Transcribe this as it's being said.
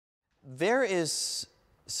There is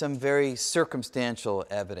some very circumstantial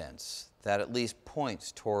evidence that at least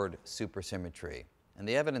points toward supersymmetry. And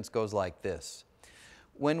the evidence goes like this.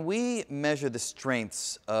 When we measure the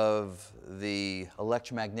strengths of the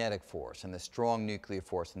electromagnetic force and the strong nuclear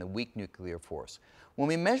force and the weak nuclear force, when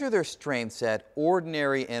we measure their strengths at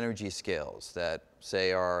ordinary energy scales that,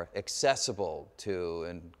 say, are accessible to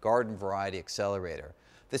a garden variety accelerator,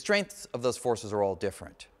 the strengths of those forces are all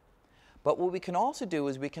different. But what we can also do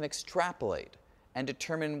is we can extrapolate and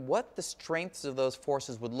determine what the strengths of those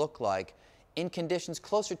forces would look like in conditions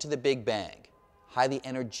closer to the Big Bang, highly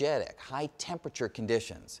energetic, high temperature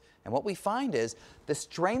conditions. And what we find is the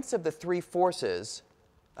strengths of the three forces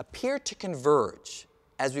appear to converge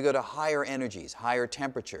as we go to higher energies, higher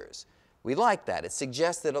temperatures. We like that. It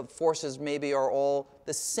suggests that forces maybe are all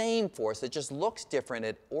the same force that just looks different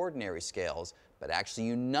at ordinary scales, but actually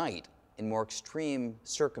unite in more extreme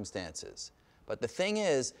circumstances. But the thing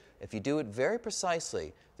is, if you do it very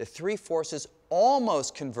precisely, the three forces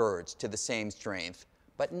almost converge to the same strength,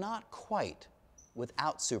 but not quite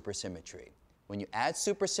without supersymmetry. When you add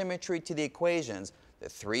supersymmetry to the equations, the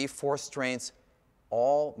three force strengths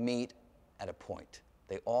all meet at a point.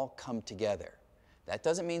 They all come together. That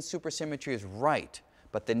doesn't mean supersymmetry is right,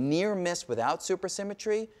 but the near miss without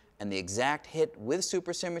supersymmetry and the exact hit with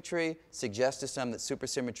supersymmetry suggests to some that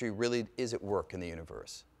supersymmetry really is at work in the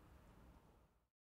universe.